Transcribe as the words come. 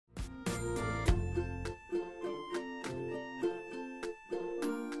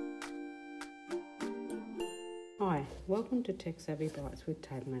Welcome to Tech Savvy Bytes with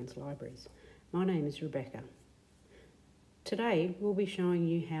Tableman's Libraries. My name is Rebecca. Today we'll be showing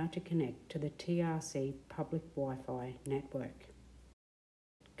you how to connect to the TRC public Wi-Fi network.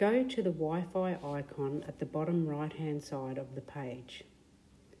 Go to the Wi-Fi icon at the bottom right-hand side of the page.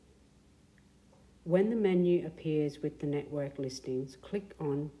 When the menu appears with the network listings, click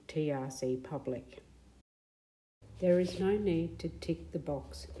on TRC Public. There is no need to tick the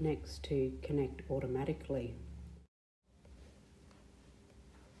box next to Connect Automatically.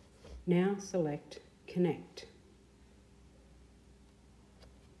 Now select Connect.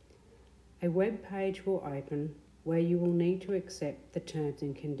 A web page will open where you will need to accept the terms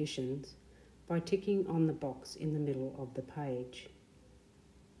and conditions by ticking on the box in the middle of the page.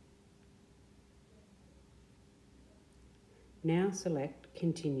 Now select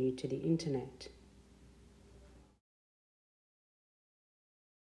Continue to the Internet.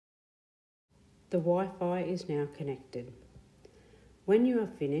 The Wi-Fi is now connected. When you are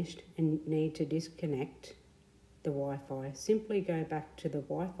finished and need to disconnect the Wi-Fi, simply go back to the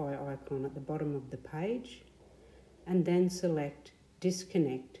Wi-Fi icon at the bottom of the page and then select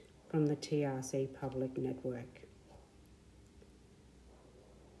Disconnect from the TRC public network.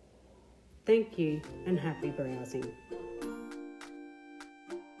 Thank you and happy browsing.